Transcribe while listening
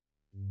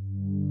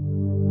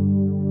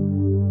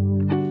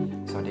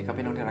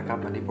ค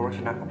รับวันนี้พระวจ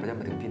นะของพระเจ้า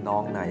มาถึงพี่น้อ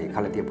งในก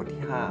าลาเทียบท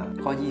ที่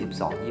5ข้อ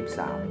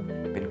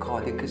22-23เป็นข้อ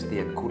ที่คริสเตี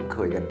ยนคุ้นเค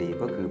ยกันดี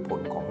ก็คือผ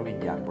ลของพระวิญ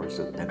ญาณบริ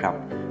สุทธิ์นะครับ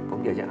ผม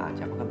อยากจะอ่าน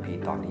จากพระคัมภีร์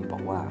ตอนนี้บอ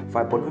กว่าฝ่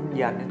ายผลพระวิญ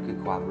ญาณนั้นคือ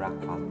ความรัก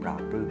ความปรา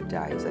บปลื้มใจ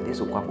สันติ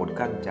สุขความอด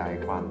กลั้นใจ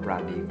ความปรา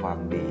ณีความ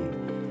ดี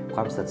คว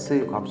ามสัตย์ซื่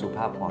อความสุภ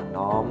าพอ่อน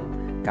น้อม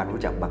การ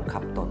รู้จักบังคั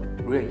บตน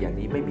เรื่องอย่าง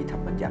นี้ไม่มีธร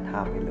รมบัญญัติห้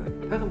ามไว้เลย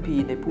พระคัมภี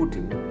ร์ในพูด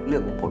ถึงเรื่อ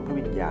งของผลพระ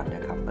วิญญาณน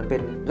ะครับมันเป็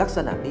นลักษ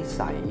ณะนิ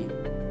สัย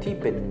ที่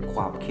เป็นค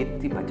วามคิด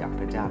ที่มาจาก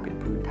พระเจ้าเป็น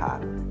พื้นฐาน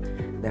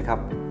นะครับ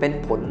เป็น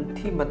ผล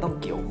ที่มันต้อง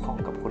เกี่ยวข้อง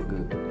กับคน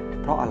อื่น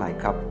เพราะอะไร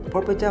ครับเพรา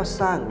ะพระเจ้า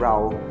สร้างเรา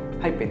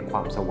ให้เป็นคว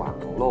ามสว่าง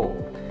ของโลก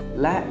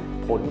และ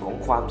ผลของ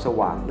ความส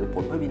ว่างหรือผ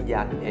ลพระวิญญ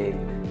าณเอง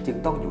จึง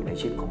ต้องอยู่ใน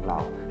ชีวิตของเรา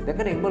และ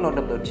ก็เองเมื่อเรา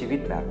ดำเนินชีวิต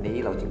แบบนี้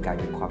เราจึงกลาย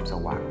เป็นความส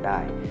ว่างได้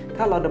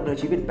ถ้าเราดำเนิน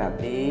ชีวิตแบบ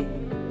นี้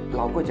เ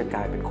ราก็จะกล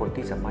ายเป็นคน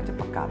ที่สามารถจะ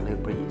ประกาศเรื่อง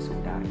พระเยซู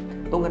ได้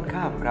ตรงกัน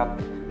ข้ามครับ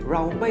เร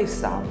าไม่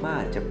สามา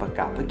รถจะประ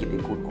กาศพระกิตติ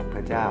คุณของพ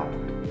ระเจ้า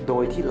โด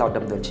ยที่เราด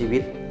ำเนินชีวิ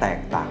ตแตก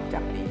ต่างจา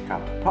กนี้ครั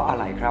บเพราะอะ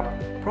ไรครับ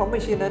เพราะไม่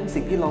เช่นนั้น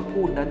สิ่งที่เรา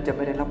พูดนั้นจะไ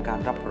ม่ได้รับการ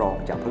รับรอง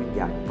จากพระวิญ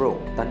ญาณของพระอง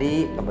ค์ตอนนี้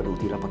เรามาดู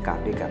ทีละประการ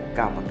ด้วยกัน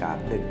9ประการ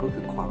1ก็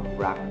คือความ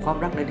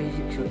รักในที่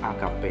นี้คืออา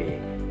กาเป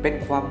เป็น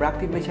ความรัก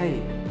ที่ไม่ใช่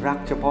รัก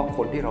เฉพาะค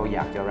นที่เราอย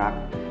ากจะรัก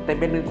แต่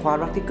เป็นความ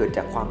รักที่เกิดจ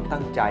ากความ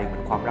ตั้งใจเหมื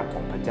อนความรักข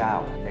องพระเจ้า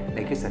ใน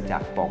คริสตจั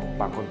กร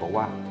บางคนบอก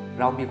ว่า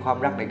เรามีความ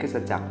รักในคริสต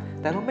จักร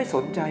แต่เราไม่ส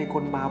นใจค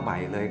นมาใหม่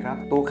เลยครับ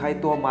ตัวใคร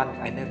ตัวมัน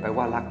ไอ้นั่นแปล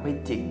ว่ารักไม่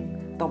จริง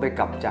ต้องไป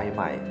กลับใจใ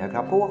หม่นะครั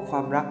บเพราะว่าคว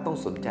ามรักต้อง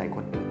สนใจค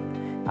นอื่น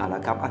ล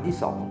ะครับอันที่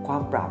2ควา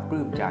มปราบป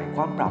ลื้มใจค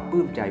วามปราบป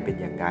ลื้มใจเป็น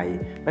ยังไง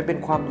มันเป็น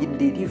ความยิน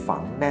ดีที่ฝั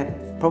งแน่น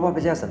เพราะว่าพร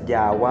ะเจ้าสัญญ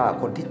าว่า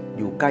คนที่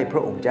อยู่ใกล้พร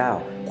ะองค์เจ้า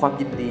ความ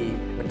ยินดี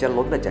มันจะ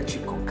ล้นมาจากชี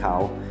วิตของเขา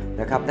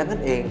นะครับดังนั้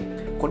นเอง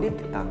คนที่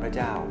ติดตามพระเ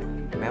จ้า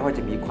แม้ว่าจ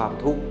ะมีความ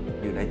ทุกข์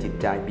อยู่ในจิต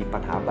ใจมีปั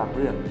ญหาบางเ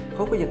รื่องเข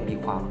าก็ยังมี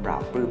ความปรา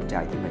บปลื้มใจ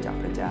ที่มาจาก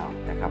พระเจ้า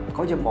นะครับเข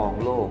าจะมอง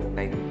โลกใ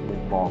นมุ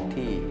มมอง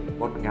ที่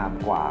งดงาม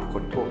กว่าค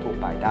นทั่ว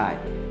ไปได้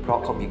เพราะ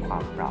เขามีควา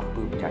มปราบป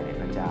ลื้มใจใน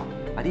พระเจ้า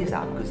อันที่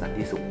3คือสัน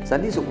ติ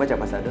สุขมาจาก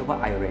ภาษาเดิมว่า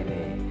ไอเร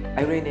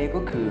เน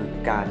ก็คือ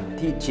การ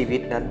ที่ชีวิ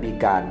ตนั้นมี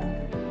การ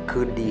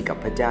คืนดีกับ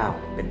พระเจ้า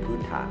เป็นพื้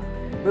นฐาน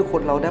เมื่อค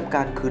นเราได้ก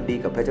ารคืนดี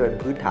กับพระเจ้าเป็น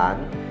พื้นฐาน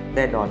แ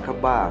น่นอนครับ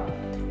ว่า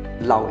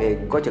เราเอง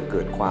ก็จะเ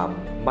กิดความ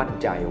มั่น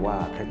ใจว่า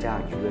พระเจ้า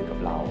อยู่ด้วยกับ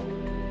เรา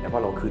แต่ว่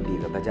าเราคืนดี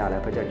กับพระเจ้าแล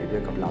ะพระเจ้าอยู่ด้ว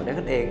ยกับเราดัง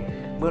นั้นเอง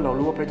เมื่อเรา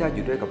รู้ว่าพระเจ้าอ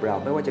ยู่ด้วยกับเรา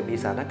ไม่ว่าจะมี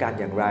สถานการณ์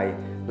อย่างไร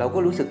เราก็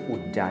รู้สึก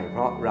อุ่นใจเพ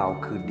ราะเรา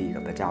คืนดีกั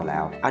บพระเจ้าแล้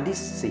วอัน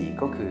ที่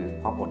4ก็คือ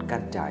ความอดก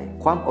ลั้นใจ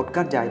ความอดก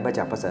ลั้นใจมาจ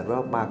ากภาษาว่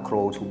ามาโคร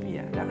ทูเมี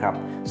ยนะครับ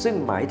ซึ่ง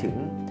หมายถึง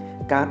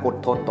การอด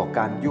ทนต่อก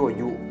ารยั่ว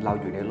ยุเรา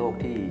อยู่ในโลก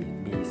ที่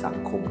มีสัง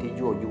คมที่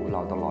ยั่วยุเร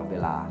าตลอดเว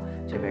ลา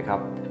ใช่ไหมครับ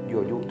ยั่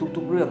วยุ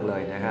ทุกๆเรื่องเล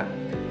ยนะฮะ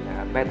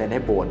แม้แต่ใน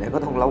โบสถ์เนี่ยก็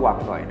ต้องระวัง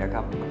หน่อยนะค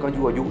รับมันก็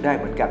ยั่วยุได้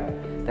เหมือนกัน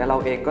แต่เรา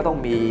เองก็ต้อง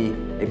มี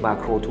ไอ้มา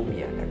โครทูเ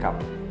มียนะครับ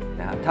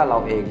ถ้าเรา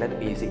เองนั้น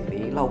มีสิ่ง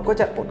นี้เราก็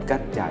จะอดก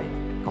ลั้นใจ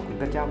ขอบคุณ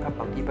พระเจ้าครับ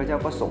บางทีพระเจ้า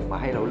ก็ส่งมา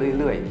ให้เรา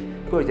เรื่อย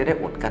ๆเพื่อจะได้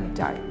อดกลั้นใ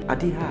จอัน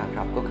ที่5ค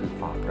รับก็คือ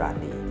ความปรา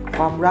ณีค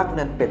วามรัก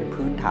นั้นเป็น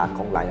พื้นฐานข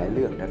องหลายๆเ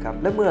รื่องนะครับ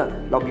และเมื่อ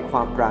เรามีคว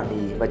ามปรา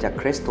ณีมาจาก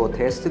เครสโตเท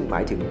สซึ่งหมา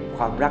ยถึงค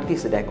วามรักที่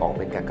แสดงออก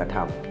เป็นการกระท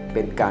ำเ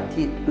ป็นการ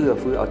ที่เอื้อ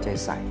เฟื้อเอาใจ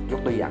ใส่ย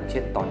กตัวอย่างเ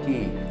ช่นตอนที่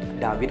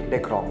ดาวิดได้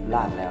ครองร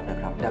าชย์แล้วนะ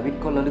ครับดาวิด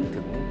ก็ระลึก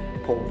ถึง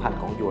พงศ์พันธุ์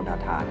ของโยนา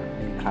ธาน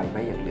มีใครไ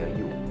ม่ยังเหลืออ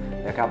ยู่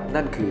นะครับ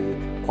นั่นคือ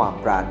ความ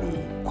ปราณี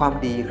ความ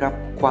ดีครับ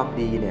ความ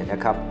ดีเนี่ยน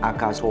ะครับอา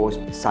กาโซ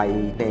ไซ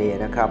เน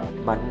นะครับ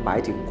มันหมาย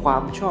ถึงควา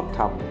มชอบธ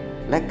รรม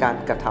และการ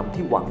กระทำ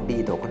ที่หวังดี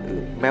ต่อคน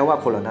อื่นแม้ว่า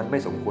คนเหล่านั้นไม่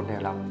สมควรได้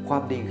รับควา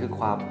มดีคือ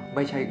ความไ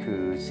ม่ใช่คื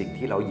อสิ่ง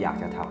ที่เราอยาก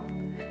จะท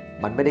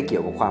ำมันไม่ได้เกี่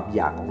ยวกับความอ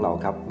ยากของเรา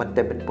ครับมันแ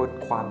ต่เป็น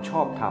ความช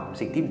อบธรรม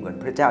สิ่งที่เหมือน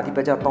พระเจ้าที่พ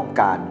ระเจ้าต้อง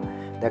การ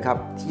นะครับ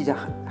ที่จะ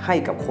ให้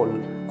กับ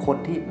คน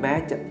ที่แม้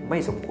จะไม่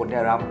สมควรไ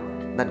ด้รับ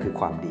นั่นคือ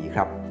ความดีค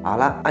รับเอา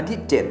ละอันที่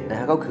7นะ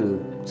ฮะก็คือ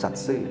สัต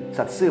ย์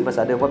ซื่อภาษ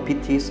าเดิมว่าพิ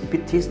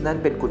ทิสนั้น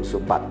เป็นคุณส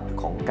มบัติ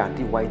ของการ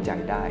ที่ไว้ใจ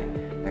ได้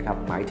นะครับ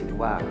หมายถึง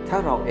ว่าถ้า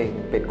เราเอง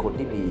เป็นคน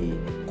ที่มี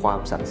ความ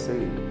สัตย์ซื่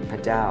อพร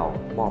ะเจ้า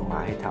มอบหมา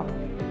ยให้ท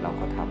ำเรา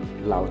ก็ท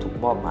ำเราถูก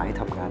มอบหมายให้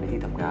ทำงานใน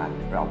ที่ทำงาน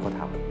เราก็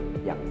ท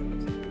ำอ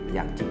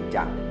ย่างจริง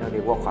จังนั่นเรี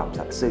ยกว่าความ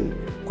สัตย์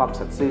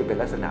ซื่อเป็น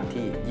ลักษณะ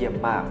ที่เยี่ยม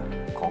มาก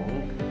ของ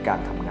การ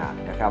ทำงาน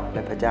นะครับแล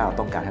ะพระเจ้า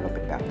ต้องการให้เราเ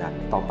ป็นแบบนั้น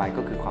ต่อไป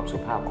ก็คือความสุ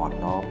ภาพอ่อน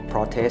น้อม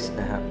protest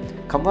นะฮะ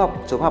คำว่า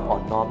สุภาพอ่อ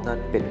นน้อมนั้น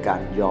เป็นกา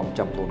รยอมจ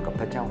ำนนกับ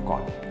พระเจ้าก่อ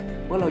น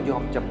เมื่อเรายอ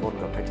มจำนน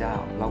กับพระเจ้า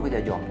เราก็จะ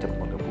ยอมจำน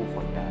นกับผู้ค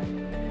นได้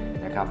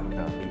นะครับ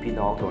มีพี่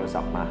น้องโทรศั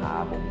พท์มาหา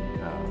ผม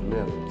เ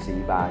รื่องสี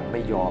บานไ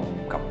ม่ยอม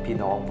กับพี่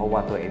น้องเพราะว่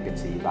าตัวเองเป็น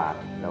สีบาน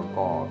แล้ว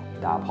ก็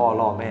ด่าพ่อ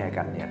ล่อแม่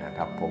กันเนี่ยนะค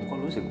รับผมก็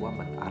รู้สึกว่า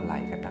มันอะไร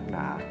กันนักหน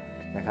า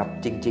นะครับ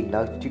จริงๆแล้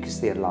วคริส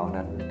เตียนเรา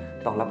นั้น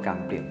ต้องรับการ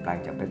เปลี่ยนแปลง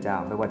จากพระเจ้า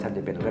ไม่ว่าท่านจ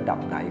ะเป็นระดับ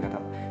ไหนก็ค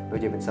รับไม่ว่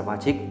าจะเป็นสมา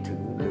ชิกถึง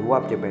หรือว่า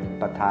จะเป็น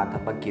ประธานธร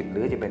รมกิจหรื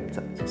อจะเป็น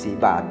สี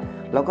บาน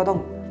เราก็ต้อง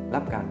รั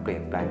บการเปลี่ย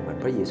นแปลงเหมือน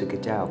พระเยซูคริ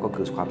สต์เจ้าก็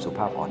คือความสุภ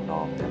าพอ่อนน้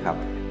อมนะครับ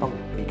ต้อง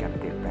มีการ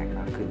เปลี่ยนแปลงม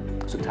ากขึ้น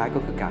สุดท้ายก็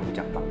คือการรู้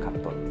จักบังคับ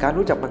ตนการ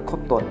รู้จักบังคับ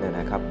ตนเนี่ย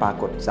นะครับปรา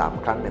กฏ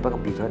3ครั้งในพระคั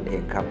มภีร์เท่านั้นเอ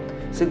งครับ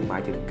ซึ่งหมา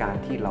ยถึงการ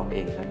ที่เราเอ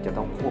งนั้นจะ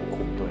ต้องควบ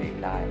คุมตัวเอง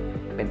ได้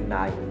เป็นน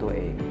ายของตัวเ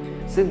อง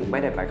ซึ่งไม่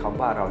ได้หมายความ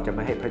ว่าเราจะไ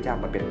ม่ให้พระเจ้า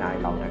มาเป็นนาย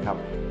เรานะครับ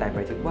แต่หม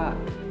ายถึงว่า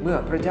เมื่อ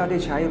พระเจ้าได้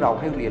ใช้เรา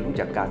ให้เรียนรู้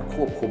จักการค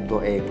วบคุมตัว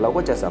เองเรา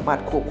ก็จะสามารถ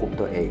ควบคุม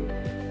ตัวเอง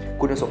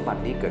คุณสมบั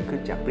ตินี้เกิดขึ้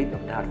นจากฤทธิ์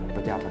อำนาจของพ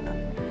ระเจ้าเท่านั้น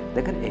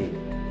ดังนั้นเอง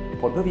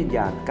ผลพระวิญญ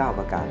าณ9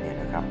ประการเนี่ย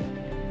นะครับ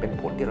เป็น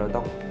ผลที่เรา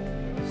ต้อง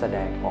แสด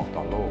งออก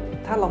ต่อโลก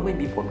ถ้าเราไม่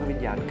มีผลพระวิญ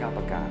ญาณ9ป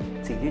ระการ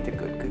สิ่งที่จะ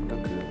เกิดขึ้นก็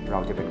คือเรา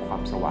จะเป็นควา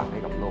มสว่างให้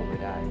กับโลกไม่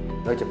ได้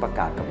เราจะประ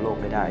กาศกับโลก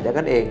ไม่ได้ดัง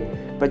นั้นเอง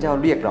พระเจ้า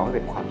เรียกเราให้เ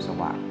ป็นความส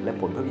ว่างและ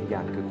ผลพระวิญญา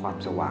ณคือความ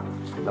สว่าง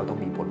เราต้อง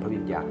มีผลพระวิ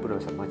ญญาณเพื่อเรา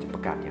สามารถจะปร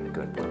ะกาศอย่างเ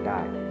กิดผลได้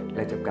แล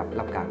ะจะ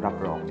รับการรับ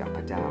รองจากพ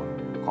ระเจ้า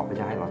ขอพระเ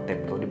จ้าให้เราเต็ม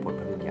ตัวด้วยผล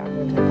พระวิญญาณ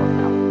ทุกคน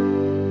ครั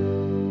บ